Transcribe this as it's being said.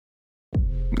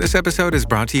This episode is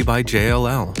brought to you by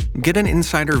JLL. Get an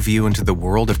insider view into the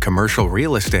world of commercial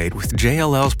real estate with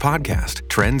JLL's podcast,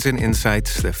 Trends and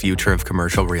Insights, the Future of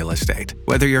Commercial Real Estate.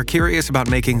 Whether you're curious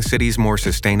about making cities more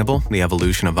sustainable, the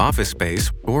evolution of office space,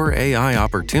 or AI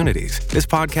opportunities, this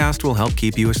podcast will help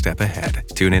keep you a step ahead.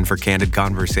 Tune in for candid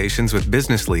conversations with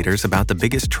business leaders about the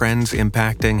biggest trends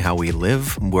impacting how we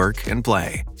live, work, and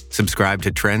play. Subscribe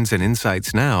to Trends and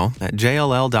Insights now at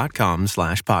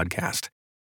jll.com/podcast.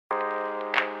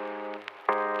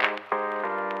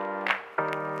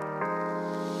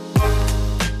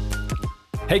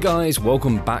 Hey guys,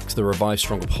 welcome back to the Revive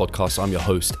Stronger podcast. I'm your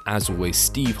host, as always,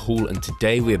 Steve Hall, and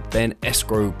today we have Ben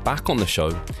Escrow back on the show.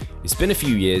 It's been a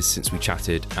few years since we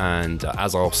chatted, and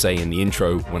as I'll say in the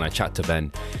intro when I chat to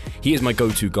Ben, he is my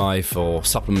go-to guy for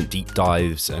supplement deep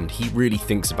dives, and he really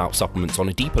thinks about supplements on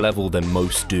a deeper level than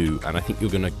most do, and I think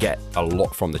you're going to get a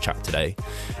lot from the chat today.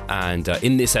 And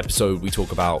in this episode, we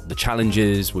talk about the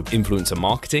challenges with influencer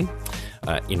marketing,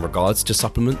 in regards to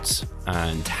supplements,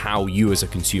 and how you as a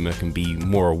consumer can be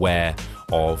more aware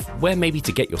of where maybe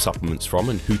to get your supplements from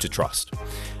and who to trust.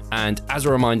 And as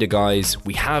a reminder, guys,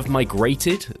 we have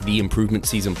migrated the Improvement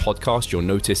Season podcast. You'll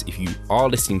notice if you are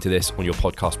listening to this on your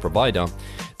podcast provider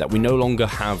that we no longer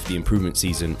have the Improvement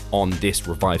Season on this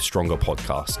Revive Stronger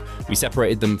podcast. We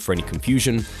separated them for any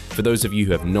confusion. For those of you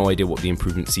who have no idea what the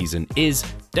Improvement Season is,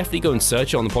 definitely go and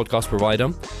search it on the podcast provider.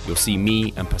 You'll see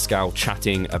me and Pascal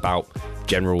chatting about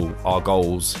our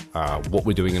goals, what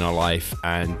we're doing in our life,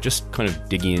 and just kind of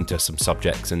digging into some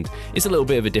subjects. And it's a little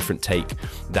bit of a different take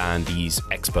than these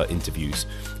expert interviews.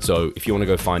 So if you want to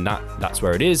go find that, that's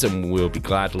where it is, and we'll be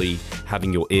gladly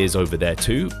having your ears over there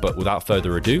too. But without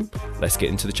further ado, let's get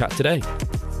into the chat today.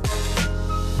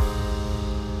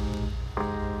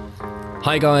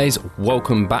 Hi guys,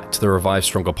 welcome back to the Revive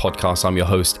Stronger podcast. I'm your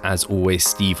host, as always,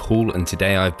 Steve Hall, and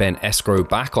today I've Ben Escrow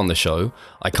back on the show.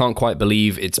 I can't quite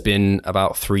believe it's been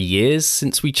about 3 years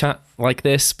since we chat like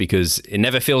this, because it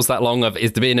never feels that long.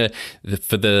 It's been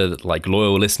for the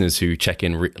loyal listeners who check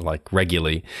in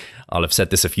regularly. I'll have said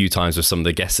this a few times with some of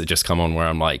the guests that just come on, where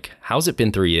I'm like, how's it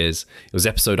been 3 years? It was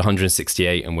episode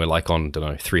 168 and we're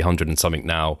on 300 and something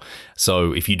now.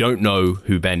 So if you don't know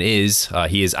who Ben is,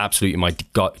 he is absolutely my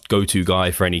go-to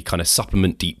guy for any kind of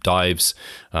supplement deep dives,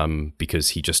 because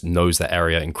he just knows that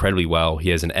area incredibly well.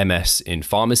 He has an MS in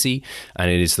pharmacy,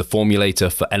 and it is the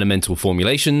formulator for Elemental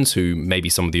Formulations, who maybe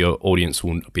some of the audience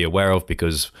will be aware of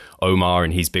because Omar,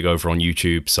 and he's big over on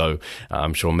YouTube. So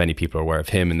I'm sure many people are aware of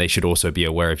him, and they should also be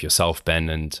aware of yourself, Ben.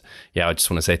 And yeah, I just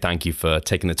want to say thank you for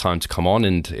taking the time to come on,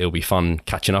 and it'll be fun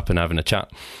catching up and having a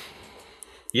chat.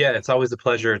 Yeah, it's always a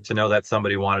pleasure to know that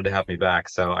somebody wanted to have me back.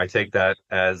 So I take that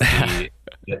as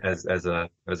as a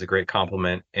great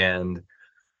compliment, and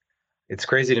it's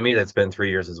crazy to me that it's been 3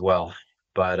 years as well.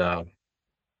 But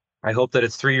I hope that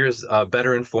it's 3 years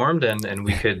better informed, and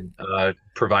we could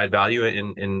provide value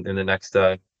in the next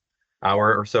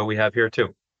hour or so we have here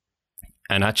too.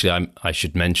 And actually, I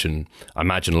should mention, I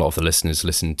imagine a lot of the listeners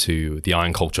listen to the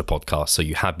Iron Culture podcast. So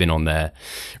you have been on there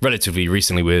relatively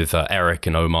recently with Eric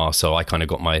and Omar. So I kind of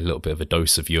got my little bit of a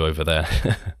dose of you over there.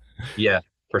 Yeah,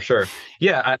 for sure.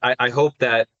 Yeah, I hope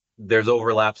that there's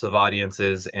overlaps of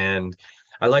audiences, and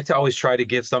I like to always try to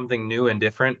give something new and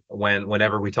different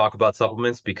whenever we talk about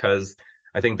supplements, because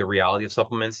I think the reality of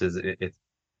supplements is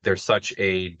there's such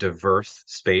a diverse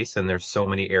space, and there's so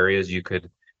many areas you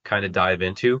could kind of dive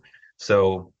into.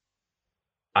 So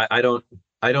I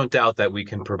don't doubt that we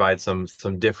can provide some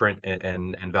different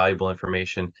and valuable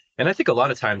information. And I think a lot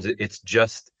of times it's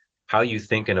just how you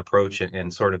think and approach it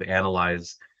and sort of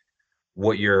analyze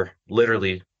what you're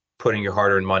literally putting your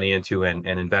hard-earned money into and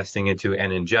investing into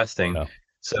and ingesting. Yeah.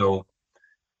 So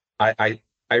I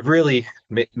really,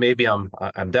 maybe I'm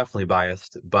definitely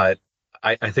biased, but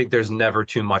I think there's never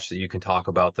too much that you can talk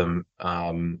about them,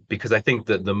 because I think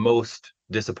that the most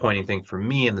disappointing thing for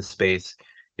me in the space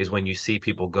is when you see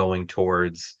people going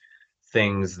towards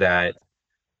things that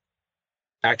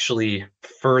actually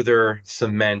further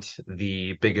cement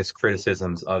the biggest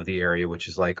criticisms of the area, which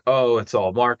is like, oh, it's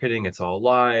all marketing, it's all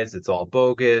lies, it's all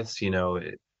bogus.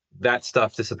 That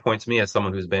stuff disappoints me as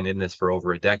someone who's been in this for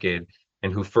over a decade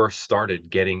and who first started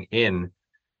getting in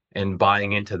and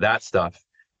buying into that stuff.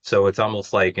 So it's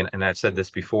almost like, and I've said this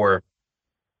before,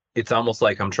 it's almost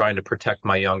like I'm trying to protect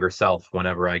my younger self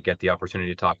whenever I get the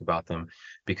opportunity to talk about them,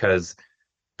 because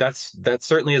that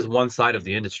certainly is one side of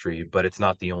the industry, but it's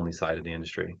not the only side of the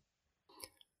industry.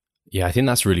 Yeah, I think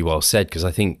that's really well said, because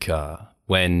I think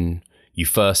when you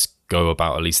first go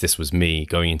about, at least this was me,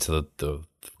 going into the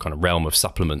kind of realm of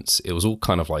supplements, it was all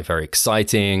kind of like very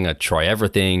exciting. I'd try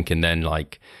everything and then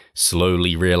like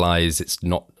slowly realize it's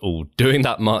not all doing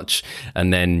that much.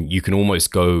 And then you can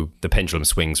almost go, the pendulum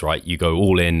swings, right? You go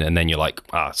all in and then you're like,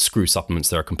 screw supplements.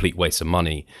 They're a complete waste of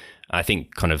money. I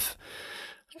think kind of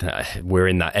we're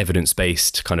in that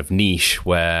evidence-based kind of niche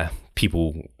where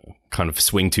people kind of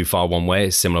swing too far one way.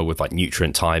 It's similar with like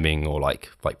nutrient timing or like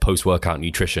post-workout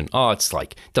nutrition. It's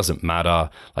like, doesn't matter.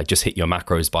 Like just hit your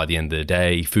macros by the end of the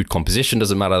day. Food composition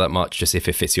doesn't matter that much. Just if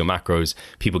it fits your macros,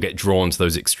 people get drawn to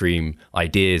those extreme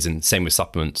ideas, and same with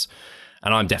supplements.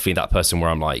 And I'm definitely that person where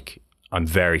I'm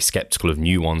very skeptical of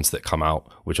new ones that come out,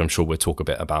 which I'm sure we'll talk a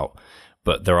bit about.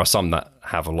 But there are some that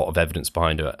have a lot of evidence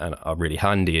behind it and are really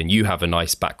handy. And you have a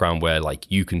nice background where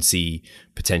like you can see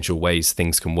potential ways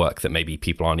things can work that maybe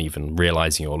people aren't even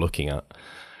realizing or looking at.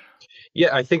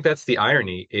 Yeah, I think that's the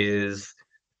irony is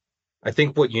I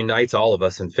think what unites all of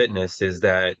us in fitness is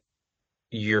that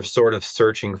you're sort of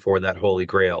searching for that holy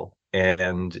grail,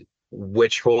 and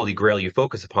which holy grail you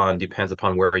focus upon depends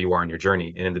upon where you are in your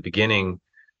journey. And in the beginning,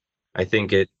 I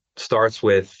think it starts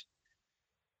with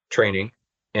training.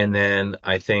 And then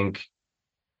I think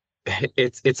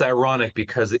it's ironic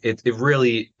because it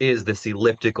really is this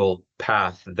elliptical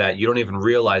path that you don't even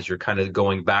realize you're kind of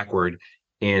going backward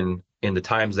in the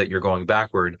times that you're going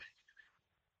backward.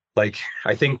 Like,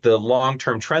 I think the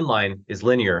long-term trend line is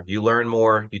linear. You learn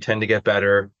more, you tend to get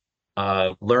better.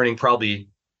 Learning probably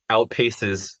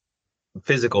outpaces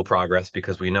physical progress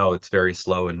because we know it's very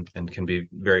slow and can be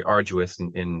very arduous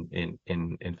in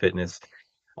fitness.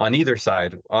 On either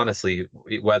side, honestly,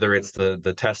 whether it's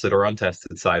the tested or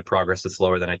untested side, progress is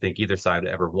slower than I think either side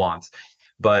ever wants.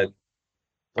 But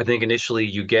I think initially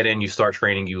you get in, you start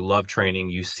training, you love training,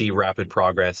 you see rapid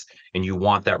progress, and you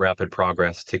want that rapid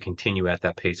progress to continue at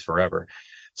that pace forever.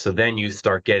 So then you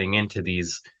start getting into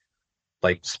these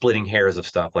like splitting hairs of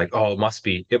stuff like,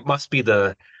 it must be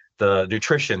the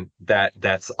nutrition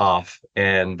that's off,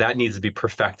 and that needs to be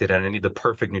perfected, and I need the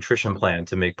perfect nutrition plan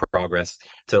to make progress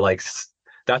to like.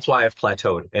 That's why I've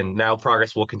plateaued, and now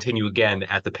progress will continue again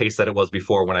at the pace that it was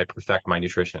before when I perfect my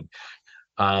nutrition.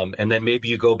 And then maybe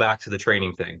you go back to the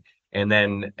training thing, and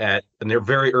then at a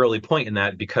very early point in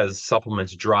that, because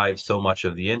supplements drive so much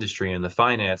of the industry and the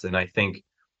finance, and I think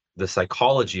the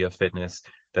psychology of fitness,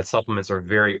 that supplements are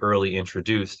very early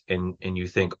introduced, and you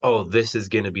think, this is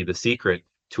going to be the secret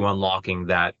to unlocking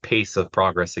that pace of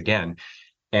progress again.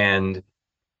 And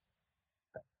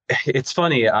it's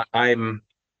funny, I'm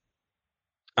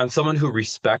someone who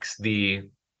respects the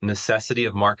necessity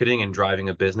of marketing and driving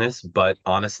a business, but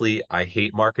honestly, I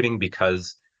hate marketing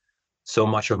because so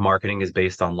much of marketing is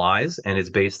based on lies, and it's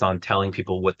based on telling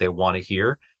people what they want to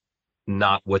hear,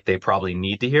 not what they probably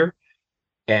need to hear.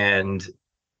 And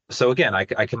so again, I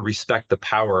can respect the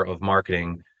power of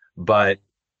marketing, but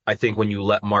I think when you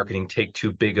let marketing take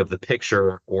too big of the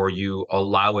picture, or you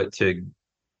allow it to,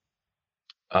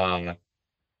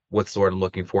 what's the word I'm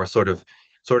looking for, sort of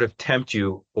tempt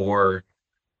you or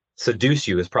seduce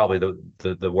you is probably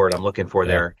the word I'm looking for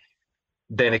there,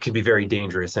 then it can be very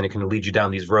dangerous, and it can lead you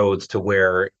down these roads to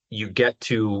where you get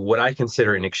to what I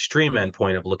consider an extreme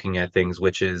endpoint of looking at things,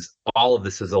 which is all of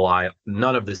this is a lie.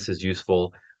 None of this is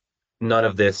useful. None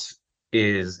of this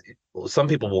is, some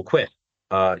people will quit.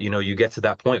 You get to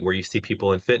that point where you see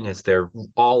people in fitness, they're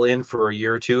all in for a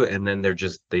year or two, and then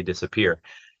they disappear.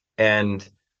 And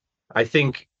I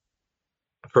think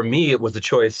for me, it was a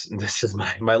choice. This is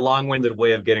my long-winded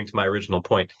way of getting to my original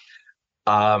point.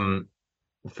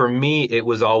 For me, it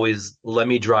was always, let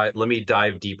me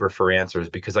dive deeper for answers,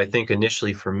 because I think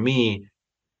initially for me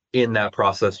in that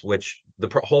process, which the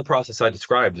whole process I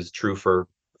described is true for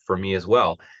me as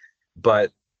well.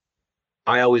 But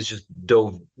I always just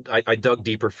I dug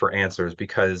deeper for answers,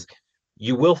 because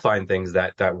you will find things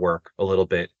that work a little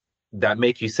bit, that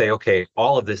make you say, okay,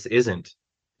 all of this isn't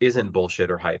bullshit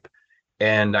or hype.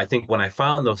 And I think when I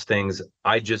found those things,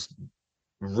 I just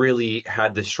really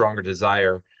had this stronger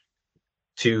desire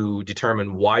to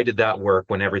determine, why did that work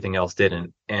when everything else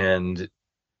didn't, and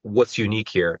what's unique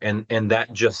here. And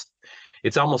that just,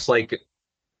 it's almost like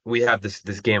we have this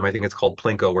game, I think it's called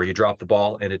Plinko, where you drop the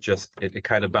ball and it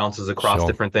kind of bounces across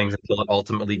different things until it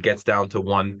ultimately gets down to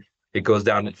one. It goes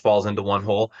down, it falls into one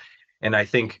hole. And I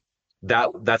think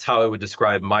that's how I would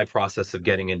describe my process of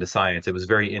getting into science. It was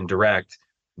very indirect,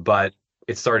 but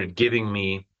it started giving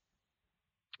me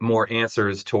more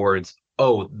answers towards,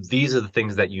 these are the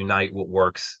things that unite what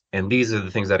works, and these are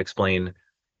the things that explain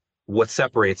what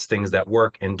separates things that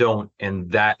work and don't.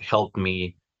 And that helped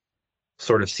me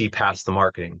sort of see past the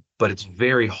marketing. But it's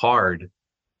very hard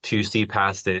to see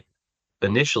past it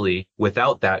initially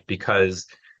without that, because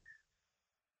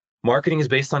marketing is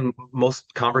based on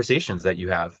most conversations that you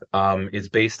have. It's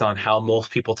based on how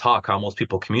most people talk, how most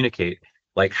people communicate.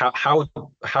 Like how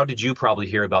did you probably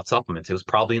hear about supplements? It was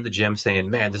probably in the gym saying,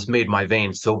 "Man, this made my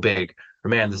veins so big," or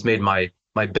 "Man, this made my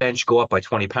bench go up by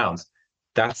 20 pounds."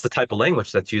 That's the type of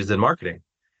language that's used in marketing.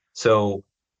 So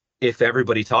if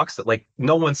everybody talks, like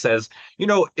no one says,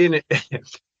 in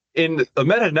in a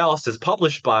meta-analysis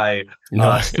published by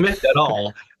No. Smith et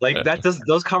al., like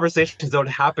those conversations don't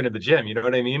happen in the gym. You know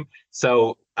what I mean?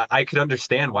 So I could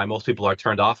understand why most people are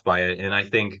turned off by it. And I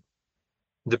think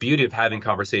the beauty of having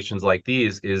conversations like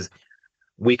these is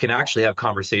we can actually have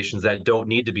conversations that don't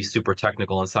need to be super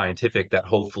technical and scientific, that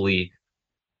hopefully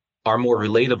are more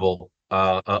relatable,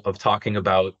 of talking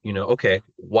about, okay,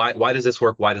 why does this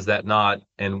work? Why does that not?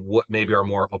 And what maybe are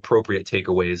more appropriate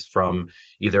takeaways from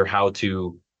either how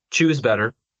to choose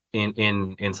better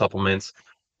in supplements,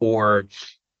 or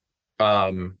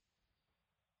um,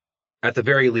 at the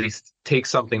very least take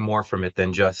something more from it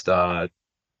than just a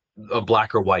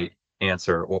black or white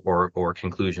answer, or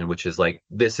conclusion, which is like,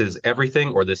 this is everything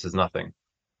or this is nothing.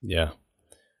 Yeah.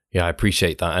 Yeah, I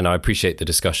appreciate that. And I appreciate the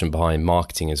discussion behind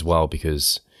marketing as well,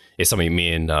 because it's something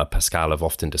me and Pascal have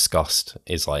often discussed,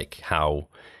 is like how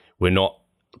we're not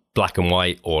black and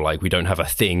white, or like we don't have a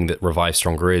thing that Revive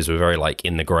Stronger is. We're very like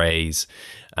in the grays.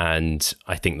 And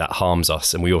I think that harms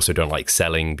us. And we also don't like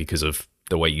selling because of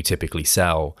the way you typically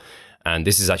sell. And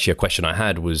this is actually a question I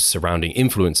had, was surrounding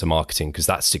influencer marketing, because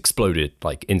that's exploded,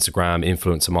 like Instagram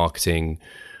influencer marketing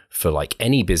for like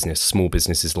any business, small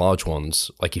businesses, large ones.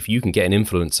 Like if you can get an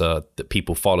influencer that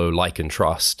people follow, like, and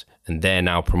trust, and they're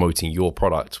now promoting your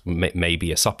product,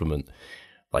 maybe a supplement,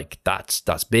 like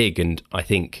that's big. And I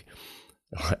think,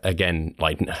 again,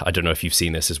 like, I don't know if you've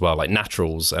seen this as well, like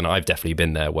Naturals, and I've definitely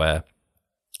been there, where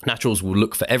Naturals will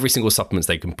look for every single supplements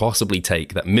they can possibly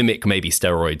take that mimic maybe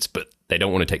steroids, but they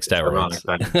don't want to take steroids.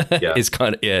 Yeah. It's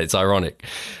kind of, it's ironic.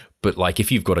 But like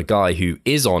if you've got a guy who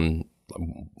is on,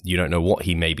 you don't know what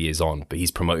he maybe is on, but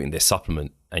he's promoting this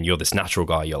supplement, and you're this natural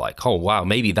guy, you're like, oh wow,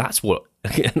 maybe that's what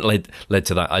led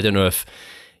to that. I don't know if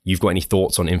you've got any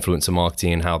thoughts on influencer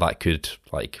marketing and how that could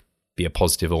like be a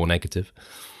positive or negative.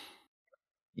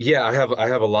 Yeah, I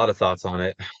have a lot of thoughts on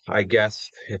it. I guess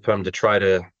if I'm to try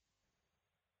to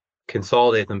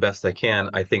consolidate them best I can,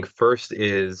 I think first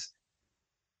is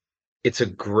it's a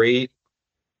great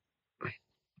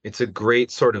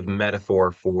sort of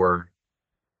metaphor for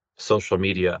social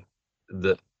media,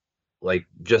 the like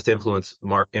just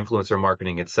influencer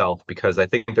marketing itself, because I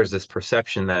think there's this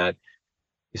perception that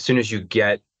as soon as you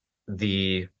get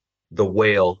the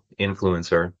whale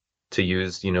influencer, to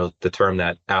use the term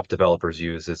that app developers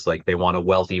use, it's like they want a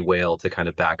wealthy whale to kind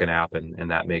of back an app, and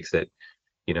that makes it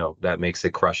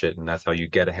crush it, and that's how you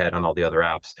get ahead on all the other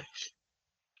apps.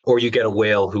 Or you get a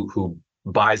whale who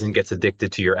buys and gets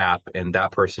addicted to your app, and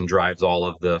that person drives all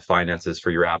of the finances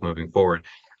for your app moving forward.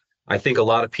 I think a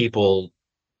lot of people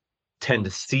tend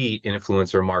to see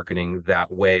influencer marketing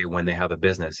that way when they have a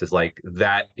business, is like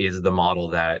that is the model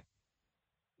that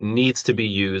needs to be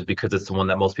used because it's the one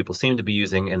that most people seem to be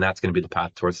using, and that's going to be the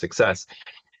path towards success.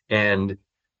 And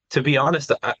to be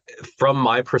honest, from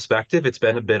my perspective, it's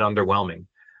been a bit underwhelming.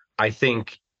 I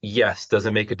think, yes, does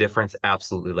it make a difference?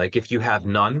 Absolutely. Like if you have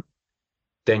none,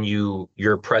 then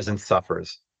your presence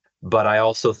suffers. But I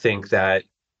also think that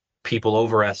people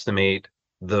overestimate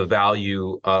the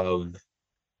value of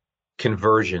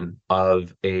conversion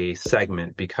of a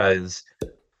segment, because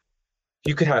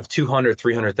you could have 200,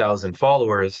 300,000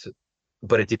 followers,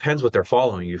 but it depends what they're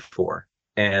following you for.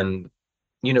 And,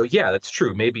 yeah, that's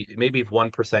true. Maybe if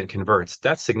 1% converts,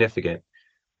 that's significant.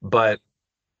 But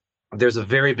there's a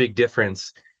very big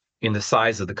difference in the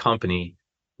size of the company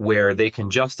where they can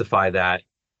justify that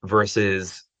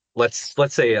versus, let's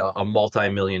say a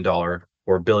multi-million dollar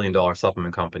or billion-dollar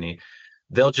supplement company.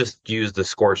 They'll just use the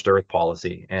scorched earth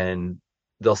policy, and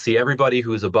they'll see everybody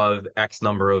who's above X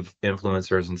number of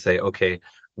influencers and say, okay,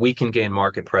 we can gain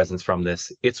market presence from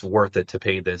this. It's worth it to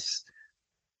pay this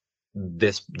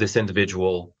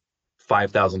individual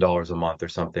 $5,000 a month or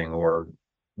something, or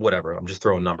whatever. I'm just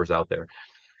throwing numbers out there.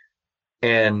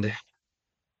 And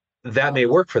that may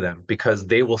work for them because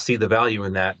they will see the value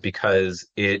in that, because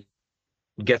it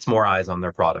gets more eyes on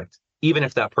their product, even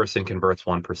if that person converts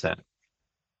 1%.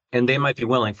 And they might be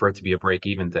willing for it to be a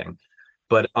break-even thing.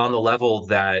 But on the level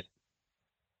that,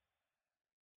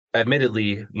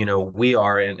 admittedly, we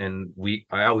are, and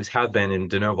I always have been in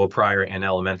De Novo prior and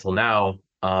Elemental now,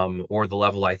 or the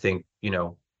level I think,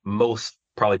 most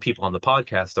probably people on the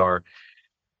podcast are,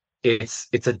 it's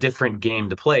a different game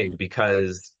to play,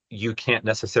 because you can't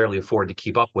necessarily afford to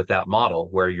keep up with that model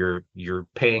where you're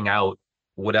paying out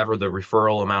whatever the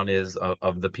referral amount is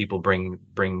of the people bring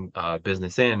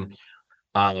business in.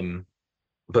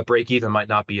 But break even might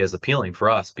not be as appealing for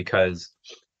us because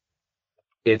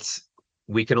it's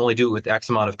we can only do it with X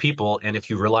amount of people, and if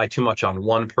you rely too much on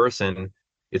one person,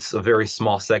 it's a very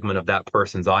small segment of that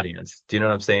person's audience. Do you know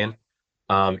what I'm saying?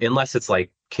 Unless it's like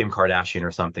Kim Kardashian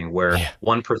or something, where Yeah.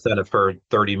 1% of her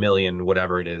 30 million,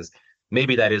 whatever it is,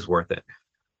 maybe that is worth it.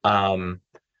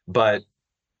 But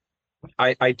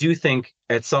I do think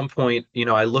at some point,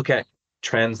 I look at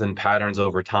trends and patterns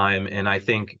over time, and I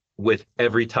think with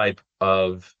every type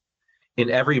of in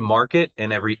every market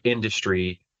and every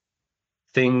industry,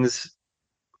 things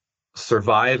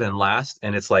survive and last,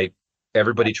 and it's like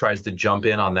everybody tries to jump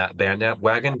in on that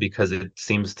bandwagon because it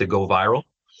seems to go viral,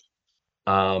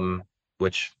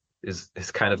 which is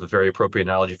kind of a very appropriate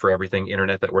analogy for everything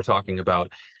internet that we're talking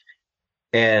about.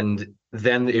 And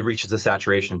then it reaches a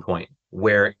saturation point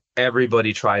where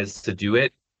everybody tries to do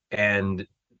it, and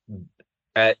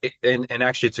and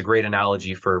actually it's a great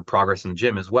analogy for progress in the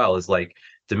gym as well, is like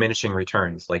diminishing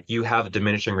returns. Like you have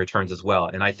diminishing returns as well,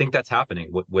 and I think that's happening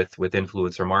with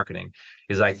influencer marketing.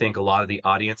 Is I think a lot of the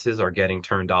audiences are getting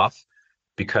turned off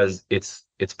because it's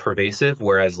pervasive,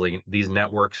 whereas like these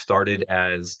networks started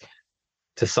as,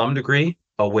 to some degree,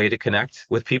 a way to connect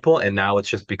with people, and now it's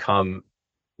just become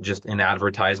just an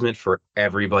advertisement for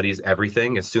everybody's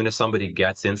everything. As soon as somebody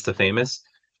gets insta famous,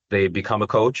 they become a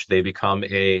coach, they become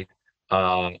an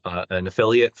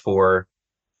affiliate for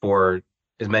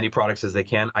as many products as they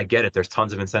can. I get it, there's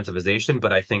tons of incentivization,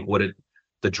 but I think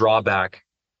the drawback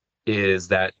is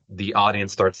that the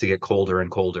audience starts to get colder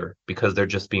and colder because they're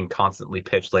just being constantly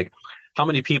pitched. Like, how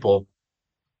many people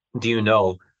do you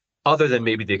know, other than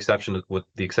maybe the exception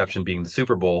being the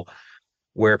Super Bowl,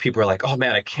 where people are like, "Oh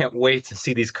man, I can't wait to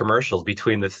see these commercials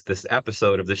between this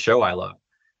episode of the show I love."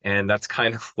 And that's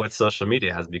kind of what social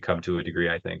media has become to a degree,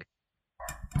 I think.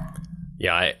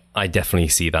 Yeah, I definitely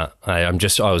see that. I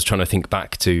was trying to think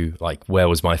back to like where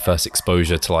was my first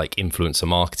exposure to like influencer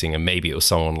marketing, and maybe it was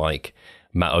someone like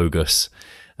Matt Ogus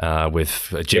with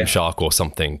Gymshark or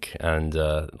something, and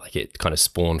like it kind of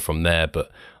spawned from there.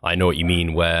 But I know what you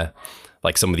mean, where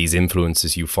like some of these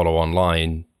influencers you follow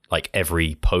online, like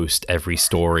every post, every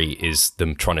story is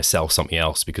them trying to sell something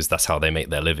else because that's how they make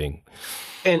their living.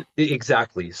 And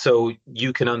exactly. So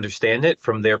you can understand it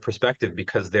from their perspective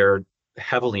because they're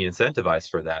heavily incentivized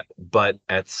for that. But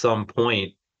at some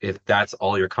point, if that's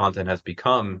all your content has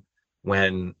become,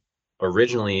 when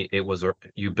originally it was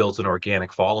you built an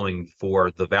organic following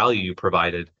for the value you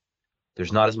provided,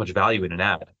 there's not as much value in an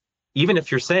ad. Even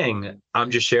if you're saying,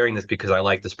 I'm just sharing this because I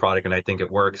like this product and I think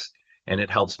it works and it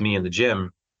helps me in the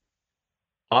gym,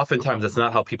 oftentimes that's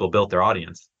not how people built their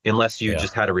audience, unless you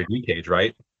just had a review page,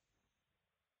 right?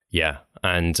 Yeah.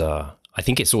 And I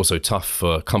think it's also tough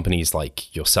for companies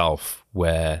like yourself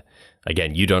where,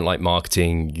 again, you don't like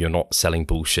marketing, you're not selling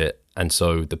bullshit. And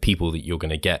so the people that you're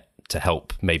going to get to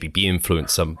help maybe be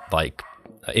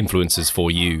influencers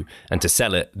for you and to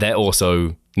sell it, they're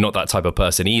also not that type of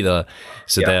person either.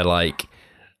 So they're like,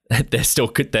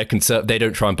 they're concerned. They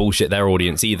don't try and bullshit their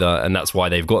audience either. And that's why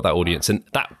they've got that audience. And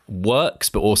that works.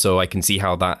 But also I can see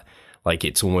how that, like,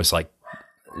 it's almost like,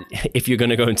 if you're going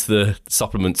to go into the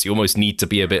supplements, you almost need to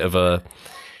be a bit of a,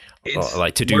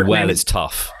 like, to do well, it's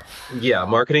tough. Yeah,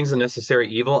 marketing's a necessary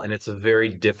evil, and it's a very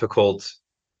difficult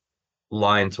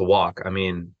line to walk. I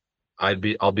mean, I'll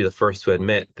be the first to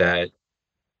admit that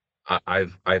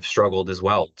I've struggled as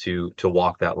well to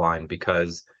walk that line,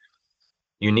 because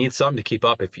you need some to keep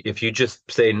up. If you just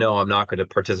say, no, I'm not going to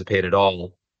participate at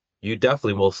all, you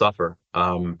definitely will suffer.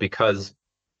 Because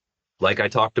like I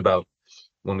talked about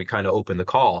when we kind of opened the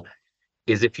call,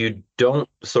 is if you don't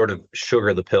sort of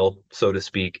sugar the pill, so to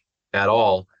speak, at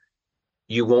all,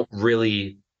 you won't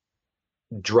really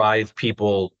drive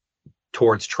people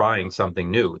towards trying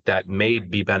something new that may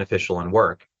be beneficial and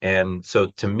work. And so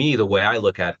to me, the way I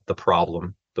look at the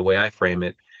problem, the way I frame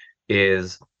it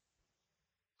is,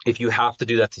 if you have to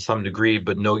do that to some degree,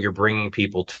 but know you're bringing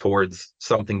people towards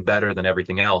something better than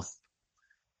everything else,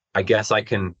 I guess I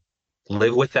can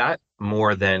live with that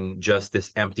more than just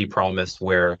this empty promise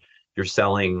where you're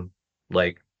selling,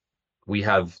 like, we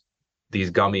have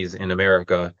these gummies in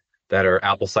America that are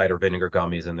apple cider vinegar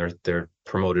gummies, and they're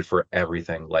promoted for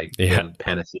everything, like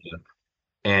panacea.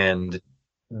 And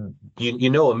you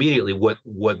know immediately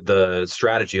what the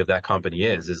strategy of that company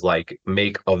is like,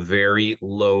 make a very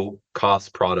low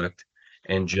cost product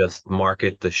and just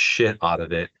market the shit out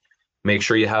of it. Make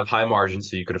sure you have high margins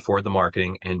so you can afford the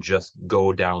marketing, and just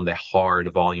go down the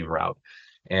hard volume route.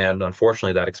 And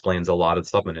unfortunately, that explains a lot of the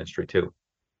supplement industry too.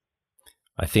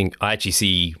 I think I actually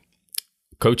see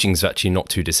coaching's actually not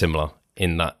too dissimilar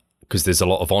in that, because there's a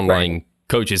lot of online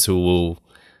coaches who will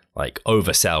like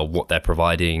oversell what they're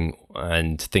providing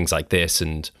and things like this.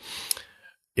 And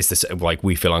it's this, like,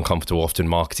 we feel uncomfortable often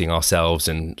marketing ourselves,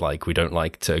 and like we don't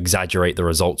like to exaggerate the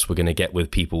results we're going to get with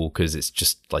people, because it's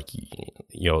just like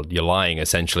you're lying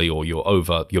essentially, or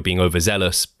you're being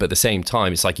overzealous. But at the same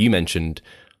time, it's like you mentioned,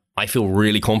 I feel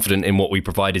really confident in what we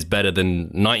provide is better than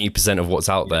 90% of what's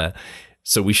out there.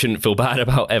 So we shouldn't feel bad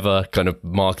about ever kind of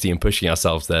marketing and pushing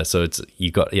ourselves there. So it's,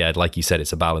 like you said,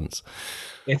 it's a balance.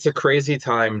 It's a crazy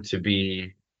time to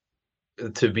be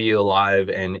alive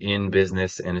and in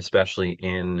business, and especially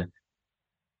in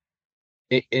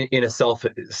a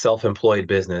self-employed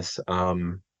business,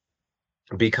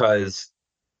 because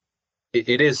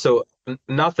it is so,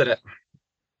 not that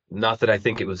I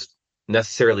think it was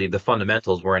necessarily the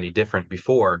fundamentals were any different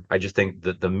before. I just think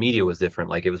that the media was different.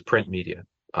 Like, it was print media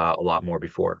a lot more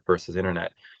before versus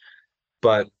internet.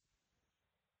 But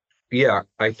yeah,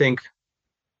 I think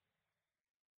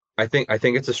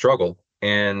it's a struggle.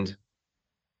 And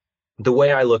the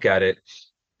way I look at it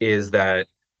is that,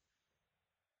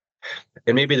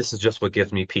 and maybe this is just what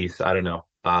gives me peace, I don't know.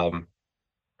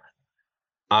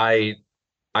 I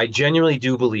genuinely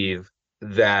do believe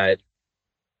that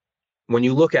when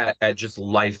you look at just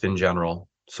life in general,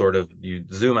 sort of you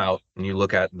zoom out and you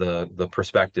look at the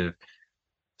perspective,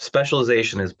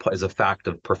 specialization is a fact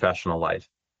of professional life.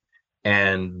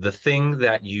 And the thing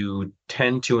that you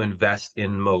tend to invest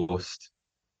in most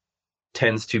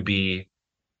tends to be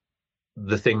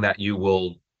the thing that you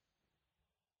will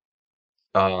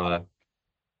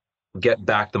get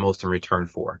back the most in return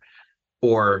for,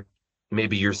 or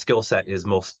maybe your skill set is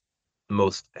most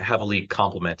heavily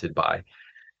complemented by.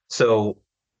 So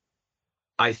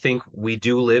I think we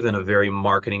do live in a very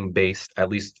marketing based, at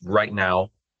least right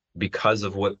now, because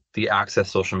of what the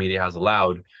access social media has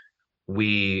allowed.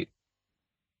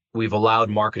 We've allowed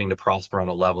marketing to prosper on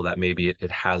a level that maybe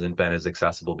it hasn't been as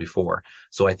accessible before.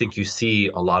 So I think you see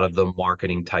a lot of the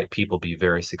marketing type people be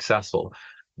very successful.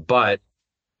 But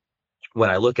when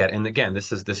I look at, and again,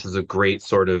 this is a great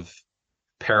sort of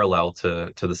parallel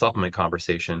to the supplement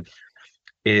conversation,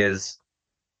 is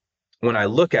when I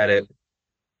look at it,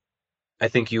 I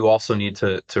think you also need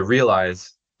to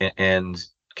realize and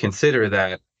consider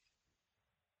that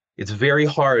it's very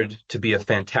hard to be a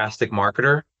fantastic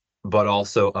marketer, but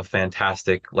also a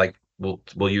fantastic, like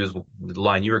we'll use the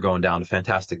line you were going down, a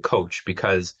fantastic coach,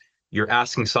 because you're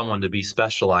asking someone to be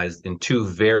specialized in two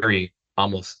very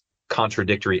almost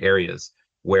contradictory areas,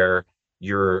 where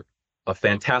you're a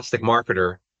fantastic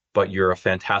marketer, but you're a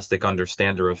fantastic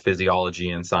understander of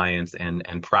physiology and science and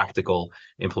practical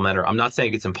implementer. I'm not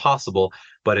saying it's impossible,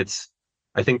 but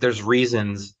I think there's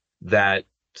reasons that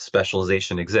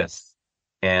specialization exists.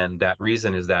 And that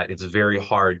reason is that it's very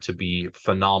hard to be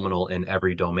phenomenal in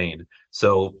every domain.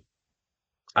 So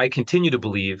I continue to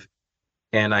believe,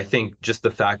 and I think just the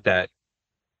fact that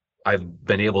I've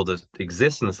been able to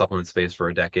exist in the supplement space for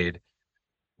a decade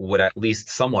would at least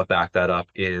somewhat back that up,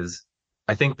 is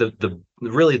I think the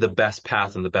really the best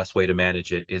path and the best way to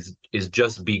manage it is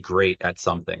just be great at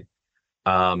something.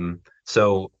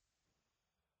 So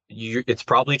it's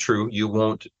probably true you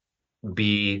won't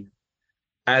be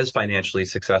as financially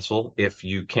successful if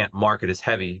you can't market as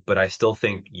heavy, but I still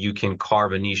think you can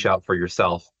carve a niche out for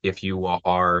yourself if you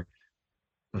are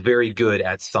very good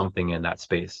at something in that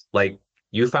space. Like,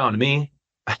 you found me,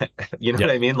 you know what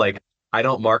I mean? Like, I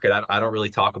don't market, I don't really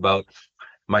talk about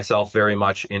myself very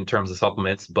much in terms of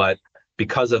supplements, but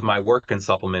because of my work in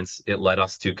supplements, it led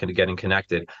us to kind of getting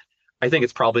connected. I think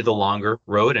it's probably the longer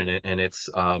road, and it's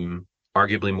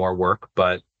arguably more work,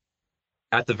 but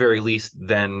at the very least,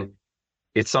 then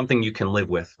it's something you can live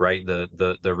with, right?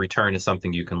 The return is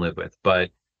something you can live with.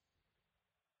 But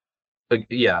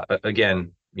yeah,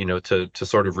 again, to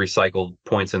sort of recycle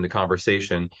points in the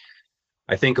conversation,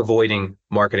 I think avoiding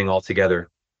marketing altogether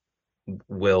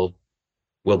will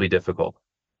be difficult.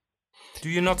 Do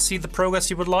you not see the progress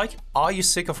you would like? Are you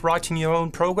sick of writing your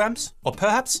own programs? Or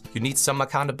perhaps you need some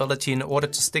accountability in order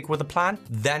to stick with a plan?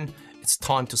 Then it's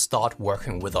time to start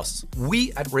working with us.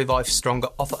 We at Revive Stronger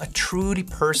offer a truly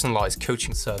personalized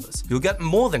coaching service. You'll get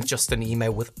more than just an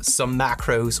email with some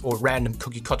macros or random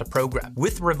cookie cutter program.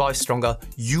 With Revive Stronger,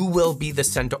 you will be the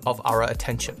center of our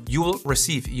attention. You will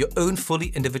receive your own fully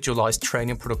individualized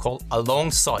training protocol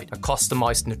alongside a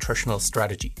customized nutritional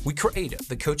strategy. We created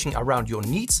the coaching around your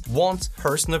needs, wants,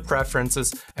 personal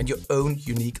preferences, and your own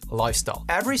unique lifestyle.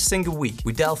 Every single week,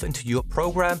 we delve into your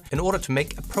program in order to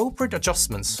make appropriate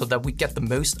adjustments so that we we get the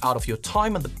most out of your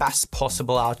time and the best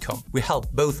possible outcome. We help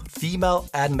both female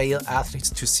and male athletes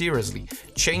to seriously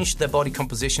change their body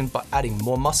composition by adding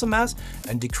more muscle mass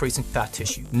and decreasing fat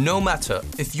tissue. No matter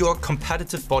if you're a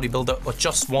competitive bodybuilder or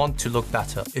just want to look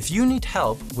better, if you need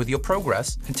help with your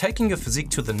progress and taking your physique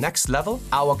to the next level,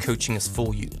 our coaching is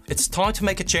for you. It's time to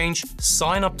make a change.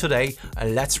 Sign up today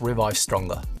and let's revive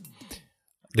stronger.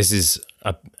 This is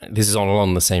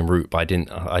along the same route, but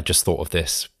I just thought of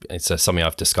this. It's something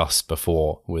I've discussed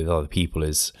before with other people.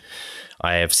 Is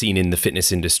I have seen in the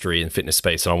fitness industry and fitness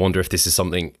space, and I wonder if this is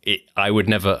something it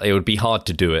would be hard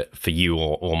to do it for you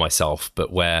or myself,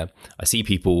 but where I see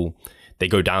people, they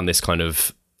go down this kind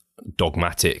of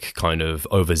dogmatic, kind of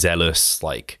overzealous,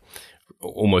 like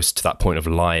almost to that point of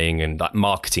lying and that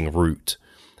marketing route,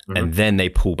 and then they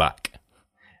pull back,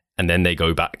 and then they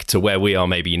go back to where we are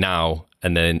maybe now.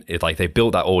 And then it's like they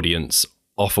built that audience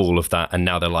off all of that. And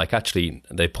now they're like, actually,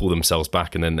 they pull themselves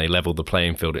back and then they level the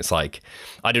playing field. It's like,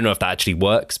 I don't know if that actually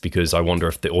works, because I wonder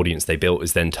if the audience they built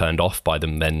is then turned off by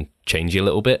them then changing a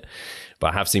little bit.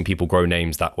 But I have seen people grow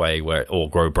names that way, or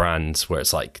grow brands where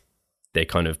it's like they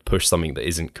kind of push something that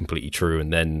isn't completely true.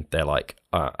 And then they're like,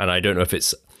 and I don't know if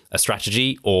it's a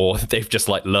strategy or they've just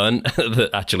like learned that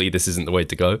actually this isn't the way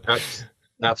to go.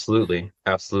 Absolutely.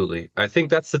 I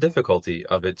think that's the difficulty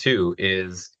of it too,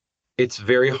 is it's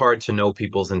very hard to know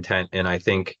people's intent. And I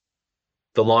think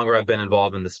the longer I've been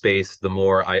involved in the space, the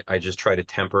more I just try to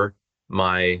temper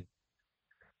my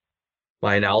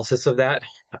analysis of that.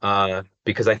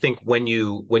 Because I think when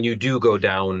you do go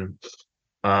down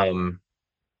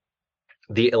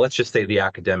let's just say the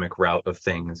academic route of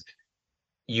things,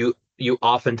 you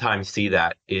oftentimes see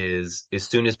that is as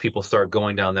soon as people start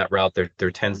going down that route,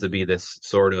 there tends to be this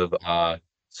sort of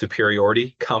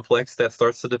superiority complex that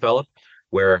starts to develop,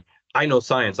 where I know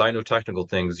science, I know technical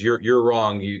things, you're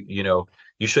wrong,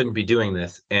 you shouldn't be doing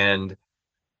this. And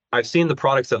I've seen the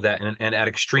products of that, and at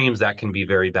extremes that can be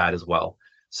very bad as well.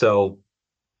 So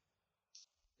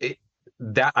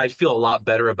that I feel a lot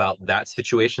better about that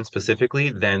situation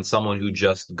specifically than someone who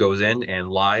just goes in and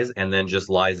lies and then just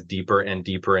lies deeper and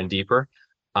deeper and deeper.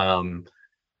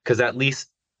 Because at least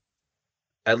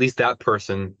that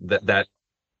person, that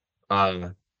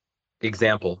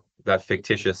example, that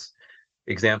fictitious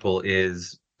example,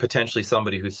 is potentially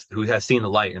somebody who has seen the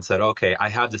light and said, okay, I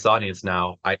have this audience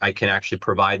now, I can actually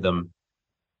provide them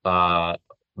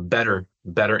better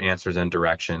answers and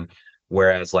direction.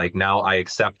 Whereas like now I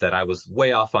accept that I was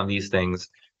way off on these things.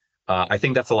 I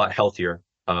think that's a lot healthier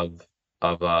of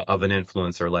an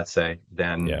influencer, let's say,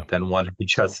 than one who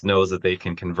just knows that they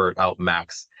can convert out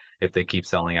max if they keep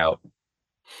selling out.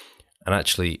 And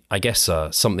actually, I guess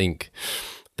something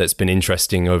that's been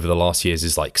interesting over the last years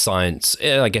is like science.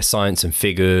 I guess science and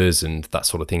figures and that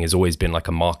sort of thing has always been like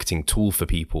a marketing tool for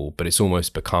people, but it's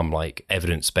almost become like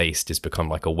evidence-based. It's become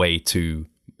like a way to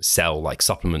sell like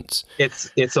supplements.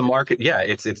 It's a market. Yeah,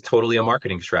 it's totally a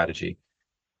marketing strategy.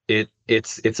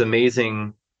 It's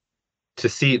amazing to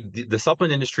see the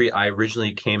supplement industry I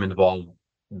originally became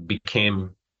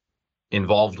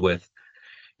involved with.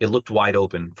 It looked wide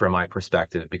open from my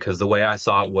perspective, because the way I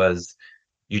saw it was,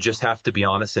 you just have to be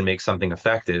honest and make something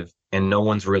effective, and no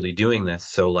one's really doing this.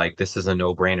 So like, this is a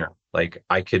no-brainer. Like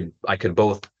I could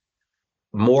both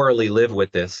morally live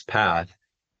with this path,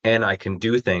 and I can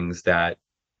do things that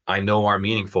I know are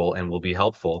meaningful and will be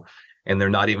helpful, and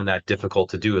they're not even that difficult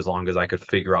to do, as long as I could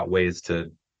figure out ways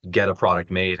to get a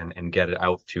product made and get it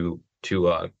out to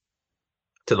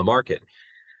the market.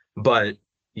 But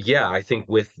yeah, I think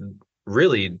with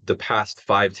really the past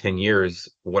 5-10 years,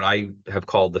 what I have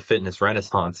called the fitness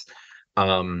renaissance,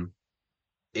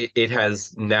 it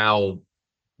has now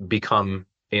become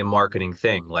a marketing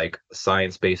thing, like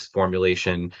science-based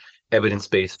formulation,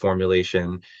 evidence-based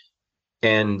formulation.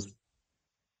 And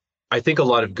I think a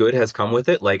lot of good has come with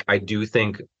it. Like I do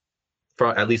think,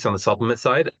 at least on the supplement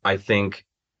side, I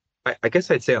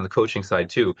guess I'd say on the coaching side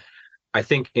too, I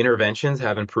think interventions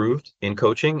have improved in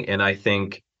coaching, and I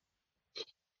think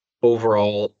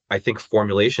overall, I think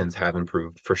formulations have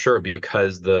improved for sure,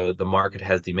 because the market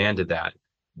has demanded that.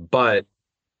 But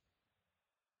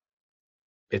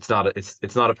it's not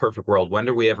a perfect world. When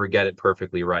do we ever get it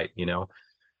perfectly right,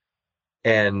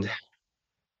 And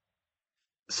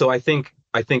so I think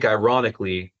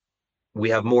ironically, we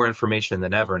have more information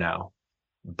than ever now,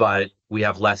 but we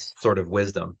have less sort of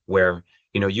wisdom, where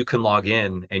you can log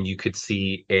in and you could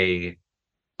see a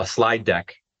slide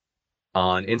deck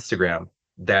on Instagram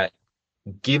that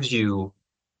gives you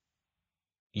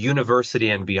university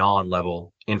and beyond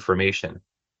level information,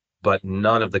 but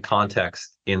none of the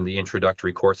context in the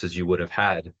introductory courses you would have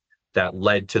had that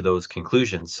led to those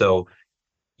conclusions. So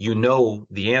you know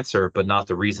the answer, but not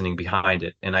the reasoning behind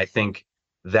it. And I think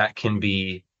that can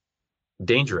be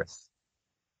dangerous.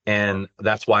 And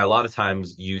that's why a lot of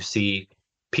times you see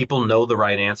people know the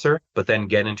right answer, but then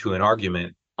get into an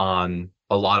argument on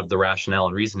a lot of the rationale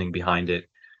and reasoning behind it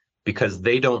because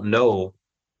they don't know.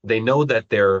 They know that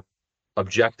they're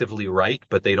objectively right,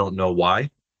 but they don't know why.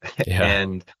 Yeah.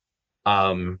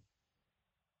 And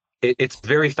it's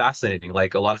very fascinating.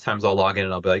 Like a lot of times I'll log in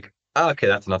and I'll be like, oh, okay,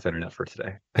 that's enough internet for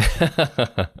today.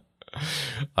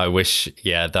 I wish,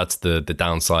 yeah, that's the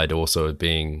downside also of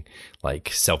being like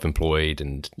self-employed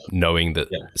and knowing that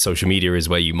social media is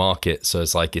where you market. So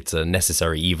it's like it's a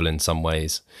necessary evil in some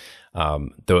ways.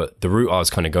 The route I was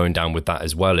kind of going down with that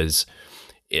as well is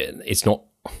it's not,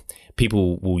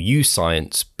 people will use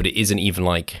science, but it isn't even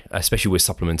like, especially with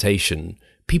supplementation,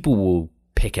 people will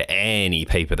pick at any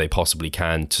paper they possibly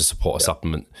can to support a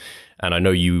supplement. And I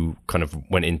know you kind of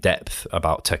went in depth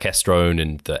about testosterone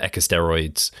and the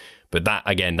ecosteroids, but that,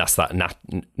 again, that's that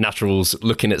naturals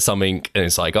looking at something and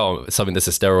it's like, oh, something that's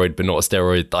a steroid, but not a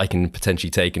steroid that I can potentially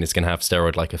take and it's going to have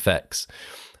steroid-like effects.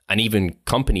 And even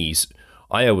companies,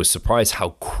 I was surprised how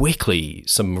quickly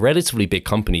some relatively big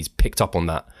companies picked up on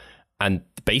that and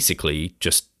basically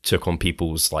just took on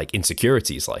people's like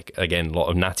insecurities. Like, again, a lot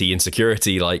of natty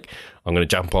insecurity, like I'm going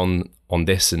to jump on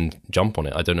this and jump on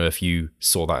it. I don't know if you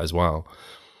saw that as well.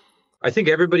 I think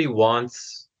everybody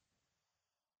wants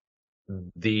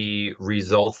the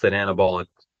results that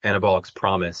anabolics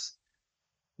promise,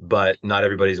 but not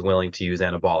everybody's willing to use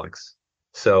anabolics.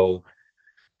 So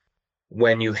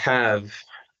when you have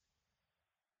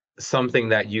something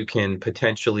that you can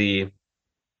potentially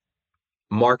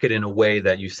market in a way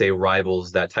that you say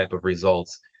rivals that type of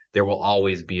results, there will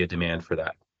always be a demand for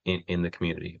that in the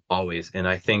community, always. And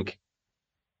I think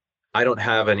I don't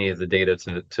have any of the data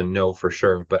to know for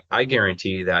sure, but I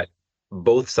guarantee that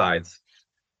both sides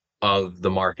of the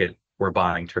market were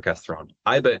buying testosterone.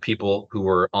 I bet people who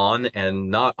were on and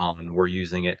not on were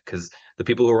using it because the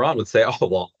people who were on would say, oh,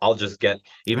 well, I'll just get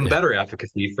even better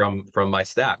efficacy from my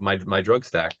stack, my drug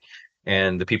stack.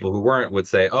 And the people who weren't would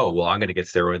say, oh, well, I'm going to get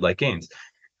steroid-like gains.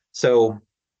 So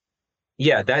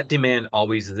yeah, that demand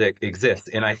always exists.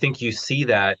 And I think you see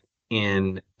that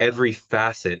in every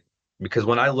facet, because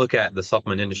when I look at the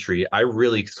supplement industry, I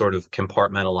really sort of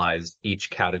compartmentalize each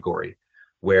category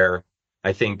where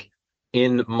I think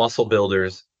in muscle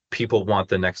builders, people want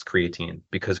the next creatine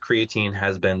because creatine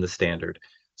has been the standard.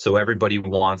 So everybody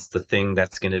wants the thing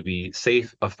that's going to be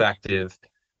safe, effective,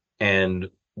 and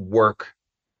work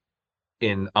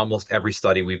in almost every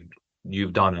study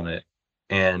you've done on it.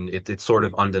 And it's sort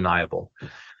of undeniable.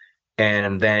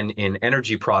 And then in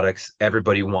energy products,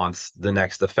 everybody wants the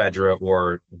next ephedra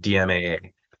or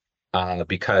DMAA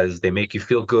because they make you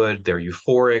feel good. They're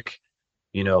euphoric.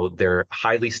 They're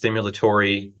highly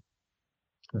stimulatory.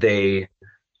 They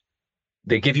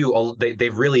give you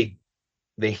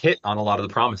they hit on a lot of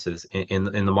the promises in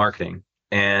the marketing.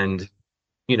 And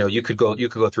you could go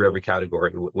through every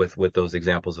category with those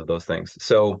examples of those things.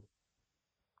 So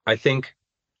I think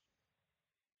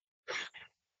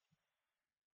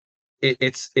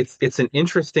it's an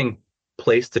interesting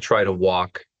place to try to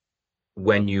walk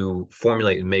when you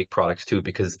formulate and make products too,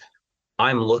 because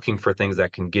I'm looking for things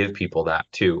that can give people that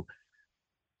too.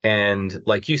 And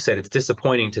like you said, it's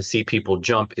disappointing to see people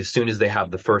jump as soon as they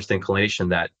have the first inclination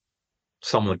that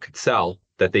someone could sell,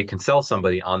 that they can sell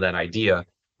somebody on that idea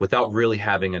without really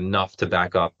having enough to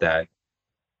back up that,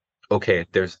 okay,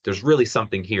 there's really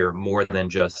something here more than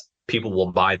just people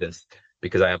will buy this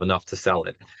because I have enough to sell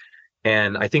it.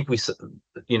 And I think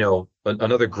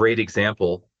another great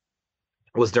example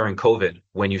was during COVID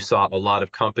when you saw a lot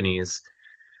of companies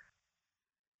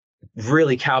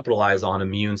really capitalize on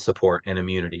immune support and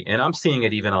immunity. And I'm seeing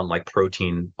it even on like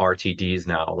protein RTDs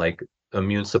now, like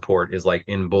immune support is like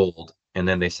in bold. And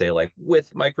then they say like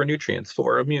with micronutrients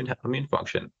for immune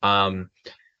function.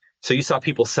 So you saw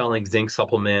people selling zinc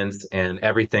supplements and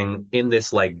everything in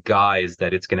this like guise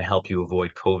that it's going to help you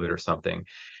avoid COVID or something.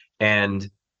 And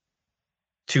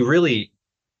to really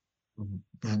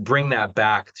bring that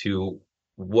back to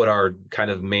what our kind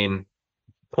of main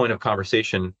point of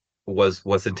conversation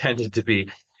was intended to be,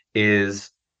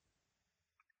 is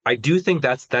I do think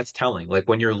that's telling. Like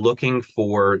when you're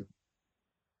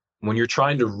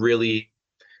trying to really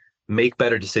make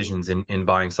better decisions in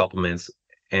buying supplements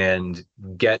and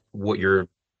get what you're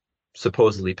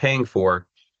supposedly paying for,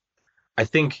 I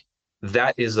think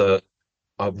that is a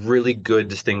really good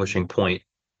distinguishing point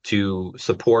to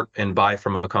support and buy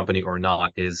from a company or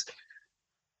not, is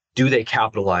do they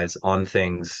capitalize on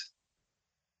things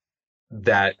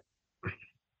that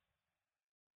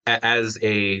as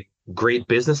a great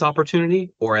business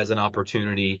opportunity or as an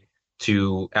opportunity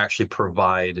to actually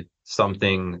provide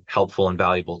something helpful and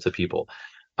valuable to people.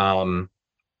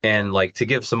 And like to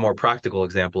give some more practical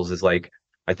examples is like,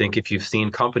 I think if you've seen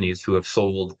companies who have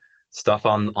sold stuff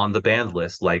on the banned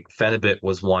list, like Phenibut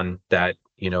was one that,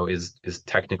 you know, is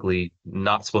technically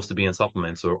not supposed to be in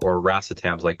supplements, or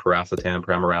racetams like piracetam,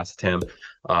 pramiracetam,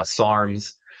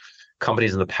 SARMs,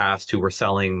 companies in the past who were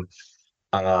selling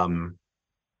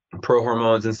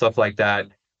pro-hormones and stuff like that.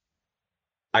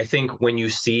 I think when you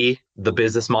see the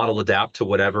business model adapt to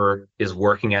whatever is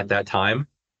working at that time,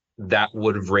 that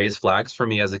would have raised flags for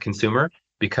me as a consumer,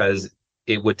 because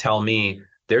it would tell me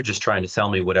they're just trying to sell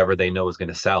me whatever they know is going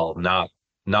to sell, not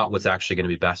what's actually going to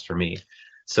be best for me.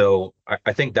 So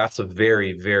I think that's a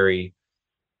very, very,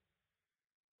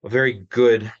 very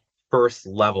good first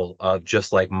level of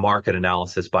just like market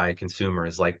analysis by a consumer,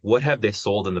 is like, what have they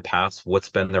sold in the past? What's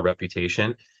been their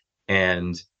reputation?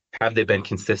 And have they been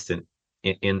consistent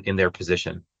in their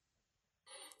position?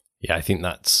 Yeah, I think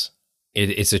that's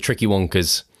it's a tricky one,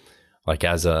 because like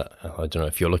I don't know,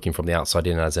 if you're looking from the outside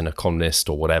in as an economist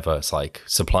or whatever, it's like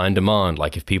supply and demand.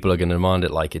 Like if people are going to demand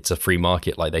it, like it's a free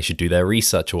market, like they should do their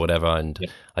research or whatever. And yeah.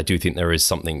 I do think there is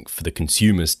something for the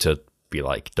consumers to be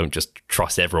like, don't just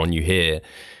trust everyone you hear.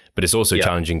 But it's also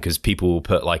challenging because people will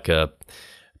put like a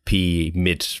P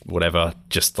mid whatever,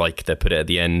 just like they put it at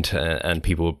the end, and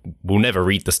people will never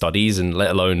read the studies, and let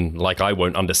alone like I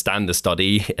won't understand the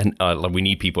study. And like we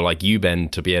need people like you, Ben,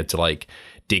 to be able to like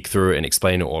dig through it and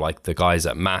explain it, or like the guys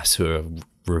at Mass who are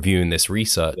reviewing this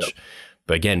research. Yep.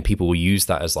 But again, people will use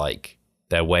that as like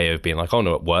their way of being like, oh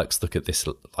no, it works. Look at this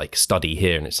like study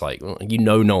here. And it's like, well, you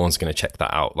know, no one's going to check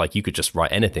that out. Like you could just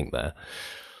write anything there.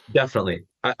 Definitely.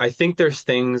 I think there's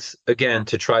things, again,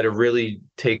 to try to really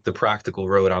take the practical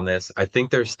road on this. I think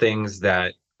there's things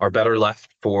that are better left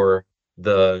for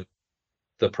the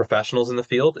professionals in the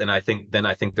field. And I think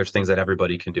there's things that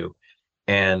everybody can do.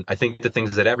 And I think the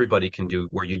things that everybody can do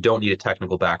where you don't need a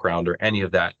technical background or any of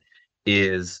that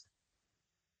is,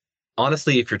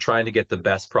 honestly, if you're trying to get the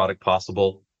best product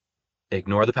possible,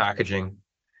 ignore the packaging,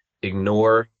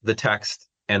 ignore the text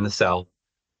and the sell.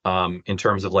 In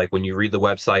terms of like when you read the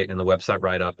website and the website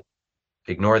write-up,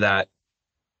 ignore that.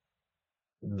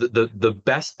 The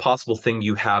best possible thing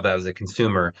you have as a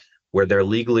consumer, where they're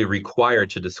legally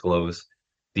required to disclose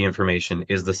the information,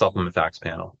 is the supplement facts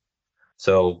panel.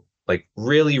 So like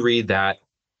really read that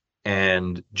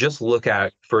and just look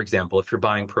at, for example, if you're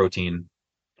buying protein,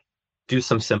 do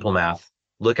some simple math.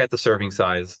 Look at the serving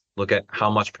size. Look at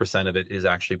how much % of it is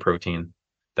actually protein.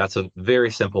 That's a very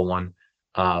simple one.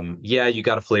 Yeah, you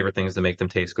got to flavor things to make them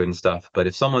taste good and stuff. But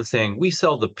if someone's saying we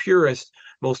sell the purest,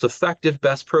 most effective,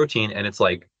 best protein, and it's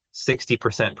like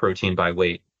 60% protein by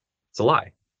weight, it's a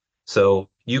lie. So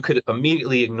you could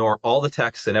immediately ignore all the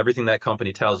text and everything that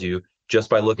company tells you just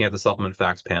by looking at the supplement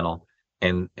facts panel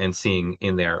and seeing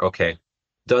in there, okay,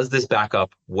 does this back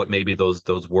up what maybe those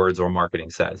words or marketing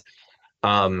says?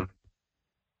 I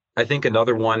think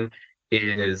another one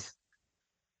is,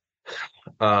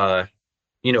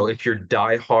 you know, if you're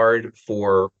diehard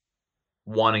for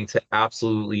wanting to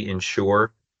absolutely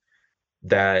ensure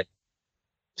that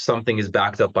something is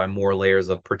backed up by more layers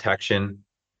of protection,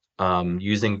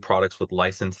 using products with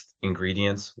licensed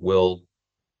ingredients will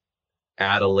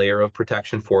add a layer of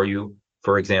protection for you.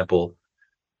 For example,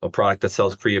 a product that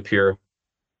sells Creapure,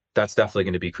 that's definitely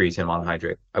going to be creatine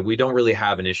monohydrate. We don't really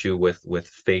have an issue with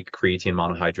fake creatine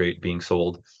monohydrate being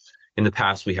sold. In the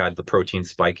past, we had the protein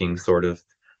spiking sort of,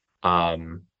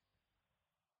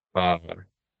 what's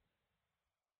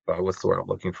the word I'm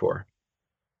looking for?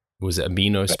 Was it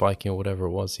amino spiking or whatever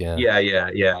it was? Yeah.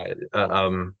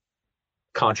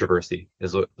 Controversy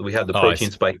is what we had, the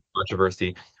protein spike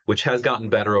controversy, which has gotten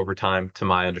better over time, to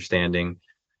my understanding,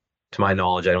 to my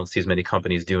knowledge. I don't see as many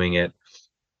companies doing it.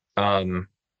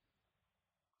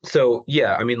 So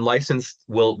yeah, I mean, licensed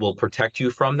will protect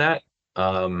you from that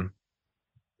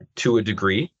to a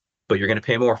degree, but you're going to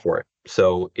pay more for it.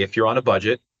 So if you're on a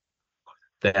budget,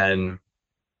 then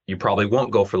you probably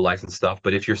won't go for the licensed stuff.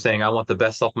 But if you're saying I want the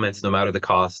best supplements no matter the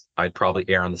cost, I'd probably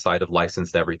err on the side of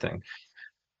licensed everything.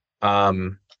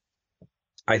 I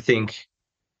think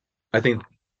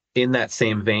in that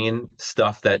same vein,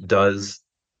 stuff that does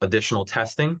additional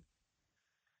testing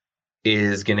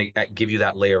is going to give you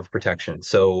that layer of protection.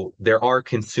 So there are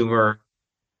consumer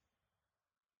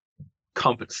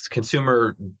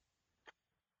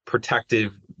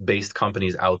protective based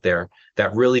companies out there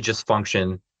that really just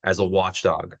function as a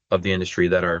watchdog of the industry,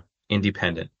 that are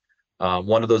independent.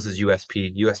 One of those is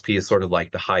USP. USP is sort of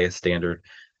like the highest standard.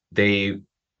 They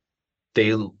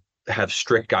have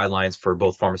strict guidelines for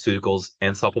both pharmaceuticals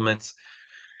and supplements.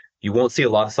 You won't see a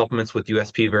lot of supplements with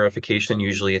USP verification.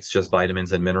 Usually it's just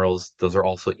vitamins and minerals. Those are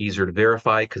also easier to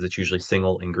verify because it's usually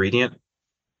single ingredient.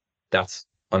 That's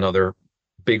another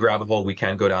big rabbit hole we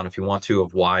can go down if you want to,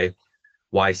 of why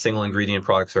single ingredient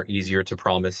products are easier to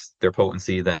promise their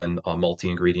potency than a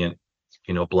multi-ingredient,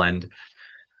 blend.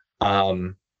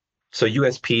 So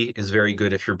USP is very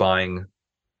good if you're buying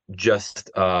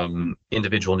just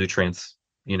individual nutrients,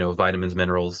 vitamins,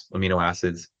 minerals, amino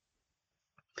acids.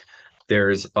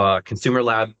 There's Consumer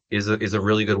Lab is a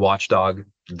really good watchdog.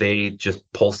 They just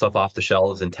pull stuff off the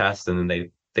shelves and test, and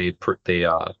then they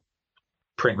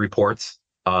print reports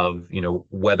of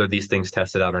whether these things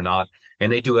tested out or not, and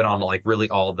they do it on like really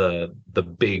all the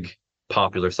big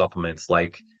popular supplements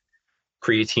like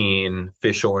creatine,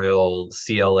 fish oil,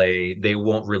 CLA. They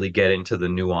won't really get into the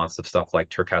nuance of stuff like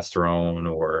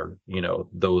turkesterone or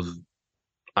those,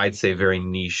 I'd say, very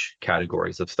niche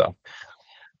categories of stuff.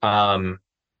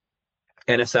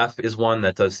 NSF is one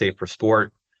that does Safe for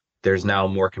Sport. There's now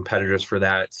more competitors for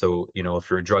that. So, if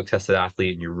you're a drug tested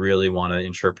athlete and you really want to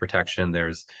ensure protection,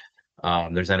 there's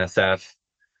NSF,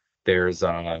 there's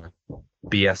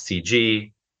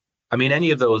BSCG. I mean,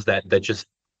 any of those that just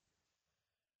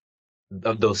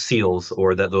of those seals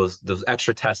or that those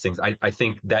extra testings, I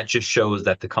think that just shows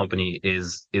that the company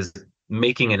is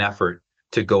making an effort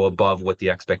to go above what the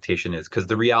expectation is. Because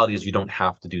the reality is you don't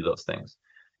have to do those things.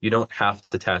 You don't have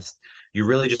to test. You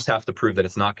really just have to prove that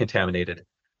it's not contaminated.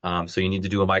 So you need to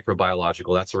do a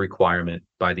microbiological. That's a requirement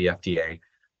by the FDA.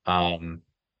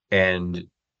 And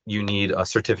you need a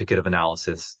certificate of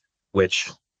analysis,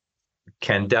 which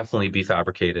can definitely be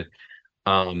fabricated.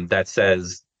 That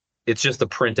says it's just a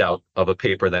printout of a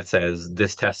paper that says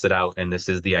this tested out and this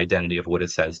is the identity of what it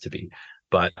says to be.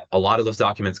 But a lot of those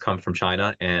documents come from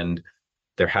China, and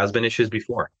there has been issues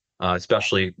before,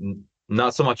 especially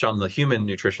not so much on the human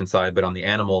nutrition side, but on the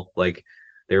animal. Like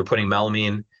they were putting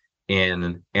melamine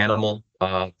in animal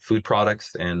food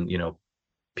products, and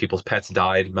people's pets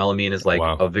died. Melamine is like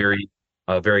Wow. a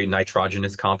very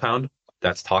nitrogenous compound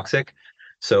that's toxic.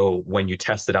 So when you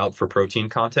test it out for protein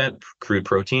content, crude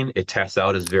protein, it tests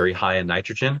out as very high in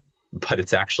nitrogen, but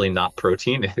it's actually not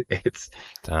protein. It's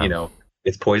Damn.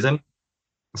 it's poison.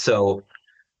 So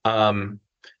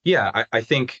yeah, I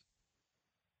think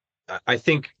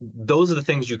those are the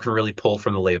things you can really pull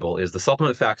from the label is the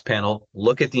supplement facts panel,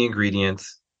 look at the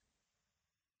ingredients,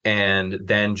 and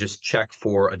then just check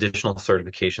for additional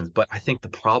certifications. But I think the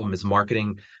problem is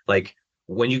marketing. Like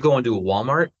when you go into a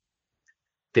Walmart,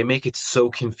 they make it so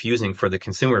confusing for the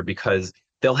consumer because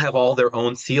they'll have all their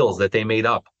own seals that they made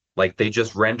up. Like they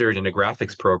just rendered in a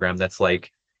graphics program that's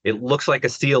like, it looks like a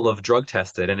seal of drug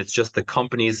tested, and it's just the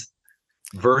company's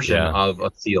version of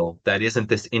a seal that isn't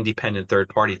this independent third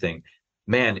party thing.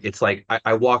 Man, it's like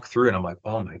I walk through and I'm like,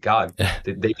 oh my God,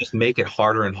 they just make it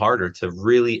harder and harder to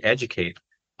really educate.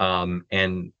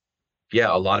 And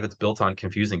yeah, a lot of it's built on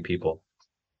confusing people.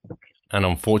 And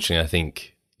unfortunately, I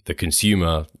think the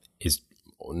consumer is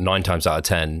 9 times out of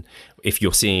 10, if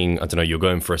you're seeing, I don't know, you're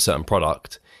going for a certain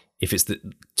product, if it's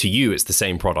to you, it's the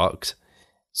same product.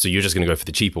 So you're just going to go for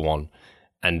the cheaper one.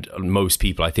 And most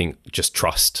people, I think, just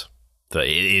trust that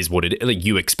it is what it is. Like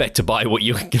you expect to buy what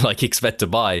you expect to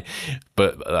buy.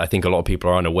 But I think a lot of people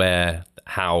are unaware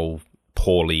how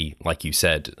poorly, like you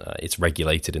said, it's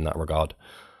regulated in that regard.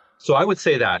 So I would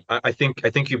say that I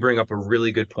think you bring up a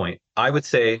really good point. I would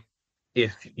say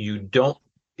if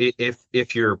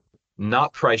you're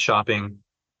not price shopping,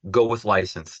 go with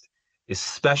licensed,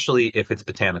 especially if it's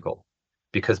botanical,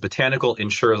 because botanical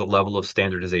ensures a level of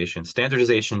standardization.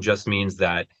 Standardization just means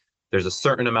that there's a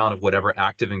certain amount of whatever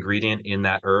active ingredient in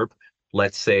that herb.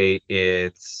 Let's say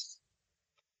it's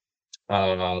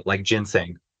like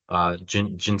ginseng.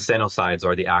 Ginsenosides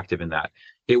are the active in that.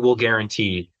 It will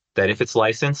guarantee that if it's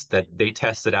licensed, that they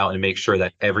test it out and make sure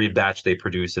that every batch they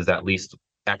produce is at least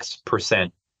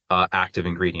X% active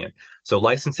ingredient. So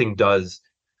licensing does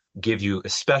give you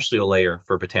especially a layer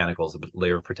for botanicals, a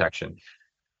layer of protection.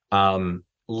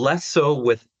 Less so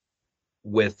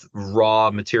with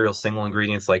raw material single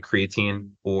ingredients like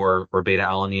creatine or beta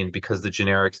alanine, because the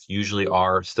generics usually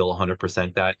are still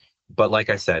 100% that. But like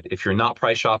I said, if you're not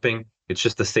price shopping, it's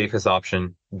just the safest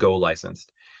option, go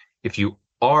licensed. If you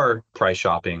are price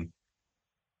shopping,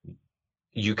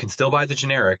 you can still buy the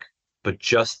generic, but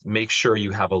just make sure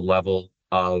you have a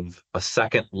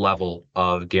second level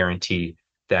of guarantee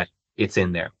that it's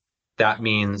in there. That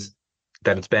means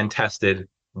that it's been tested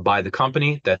by the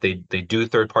company, that they do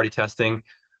third-party testing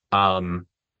for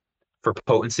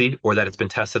potency, or that it's been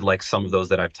tested like some of those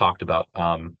that I've talked about.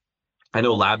 I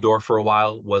know Labdoor for a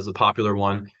while was a popular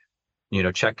one.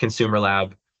 Check Consumer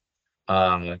Lab.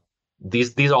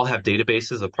 these all have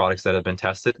databases of products that have been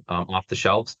tested off the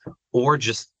shelves, or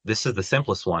just this is the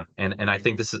simplest one. And I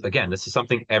think this is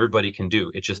something everybody can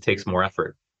do. It just takes more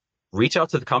effort. Reach out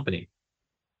to the company,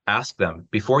 ask them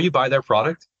before you buy their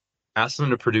product, ask them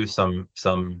to produce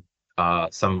some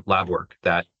lab work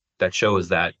that shows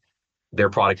that their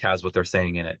product has what they're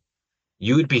saying in it.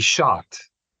 You would be shocked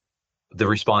the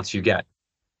response you get,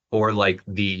 or like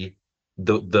the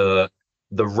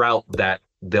route that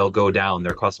they'll go down,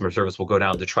 their customer service will go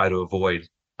down to try to avoid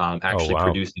actually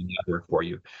producing that work for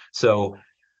you. So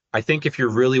I think if you're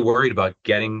really worried about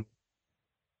getting,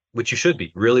 which you should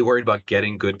be, really worried about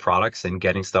getting good products and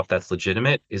getting stuff that's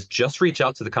legitimate, is just reach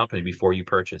out to the company before you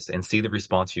purchase and see the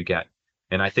response you get.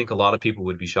 And I think a lot of people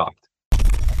would be shocked.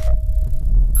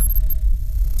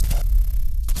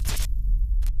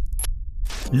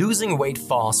 Losing weight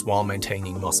fast while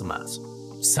maintaining muscle mass.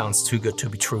 Sounds too good to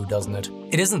be true, doesn't it?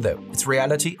 It isn't though. It's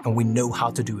reality, and we know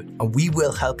how to do it, and we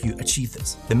will help you achieve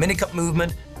this. The Minicut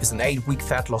Movement is an 8-week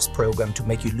fat loss program to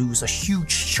make you lose a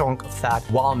huge chunk of fat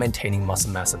while maintaining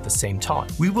muscle mass at the same time.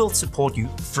 We will support you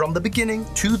from the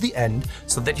beginning to the end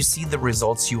so that you see the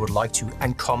results you would like to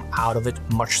and come out of it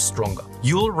much stronger.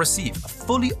 You'll receive a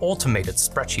fully automated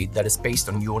spreadsheet that is based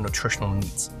on your nutritional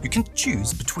needs. You can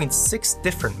choose between 6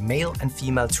 different male and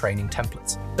female training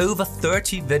templates. Over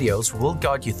 30 videos will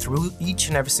guide you through each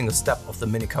and every single step of the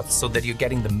Minicut so that you're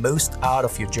getting the most out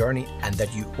of your journey and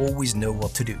that you always know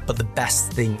what to do. But the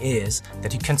best thing is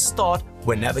that you can start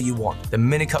whenever you want. The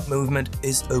Minicut Movement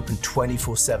is open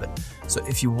 24/7. So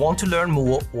if you want to learn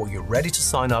more or you're ready to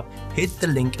sign up, hit the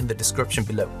link in the description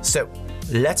below. So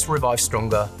let's revive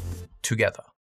stronger together.